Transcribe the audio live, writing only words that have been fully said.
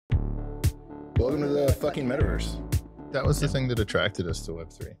Welcome to the fucking metaverse. That was the thing that attracted us to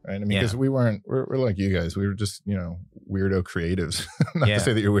Web3, right? I mean, because we're like you guys. We were just, weirdo creatives. Not to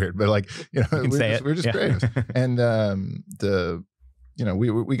say that you're weird, but like, we're just creatives. And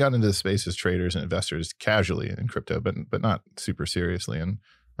we got into the space as traders and investors casually in crypto, but not super seriously. And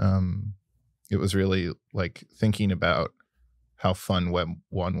it was really like thinking about how fun Web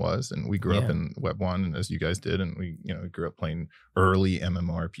 1 was. And we grew up in Web 1, and as you guys did, and we grew up playing early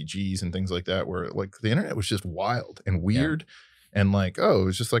MMORPGs and things like that, where like the internet was just wild and weird. And like, it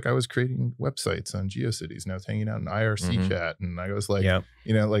was just like I was creating websites on GeoCities, and I was hanging out in IRC chat, and I was like,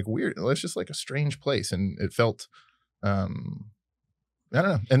 like weird. It's just like a strange place. And it felt, I don't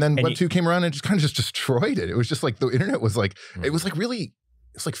know. And then Web 2 came around and just kind of just destroyed it. It was just like the internet was like, it was like really,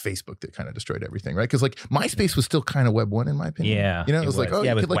 it's like Facebook that kind of destroyed everything, right? Because like MySpace was still kind of Web 1 in my opinion. Yeah, it was like,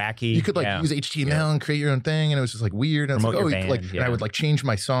 it was wacky. You could like use HTML and create your own thing, and it was just like weird. And Promote I was your like, band, and I would like change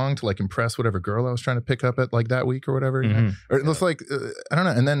my song to like impress whatever girl I was trying to pick up at like that week or whatever. You know? Or it was like I don't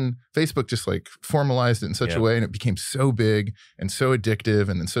know. And then Facebook just like formalized it in such a way, and it became so big and so addictive.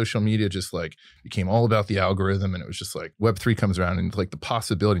 And then social media just like became all about the algorithm, and it was just like Web 3 comes around and like the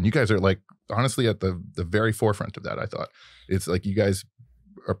possibility. And you guys are like honestly at the very forefront of that. I thought it's like you guys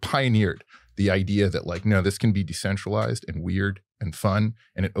are pioneered the idea that like, no, this can be decentralized and weird and fun,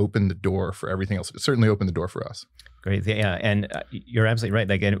 and it opened the door for everything else. It certainly opened the door for us. Great. Yeah. And you're absolutely right.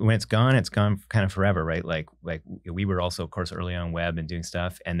 Like, and when it's gone kind of forever, right? Like we were also, of course, early on web and doing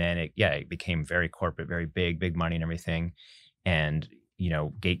stuff. And then it became very corporate, very big money and everything. And,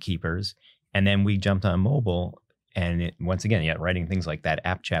 gatekeepers. And then we jumped on mobile. And once again, writing things like that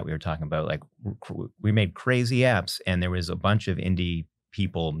app chat we were talking about, like we made crazy apps, and there was a bunch of indie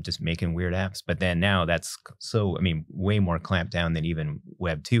people just making weird apps. But then now that's way more clamped down than even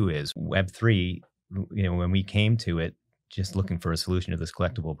Web 2 is. Web 3, when we came to it, just looking for a solution to this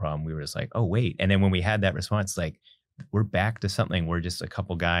collectible problem, we were just like, oh, wait. And then when we had that response, like, we're back to something where just a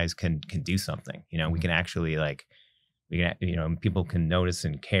couple guys can do something, we can actually like, people can notice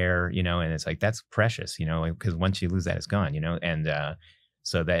and care, and it's like, that's precious, because once you lose that, it's gone, and,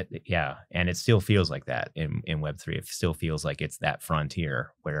 so that, and it still feels like that in Web3. It still feels like it's that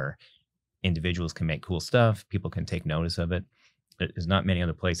frontier where individuals can make cool stuff, people can take notice of it. There's not many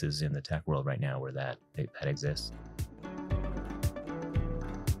other places in the tech world right now where that exists.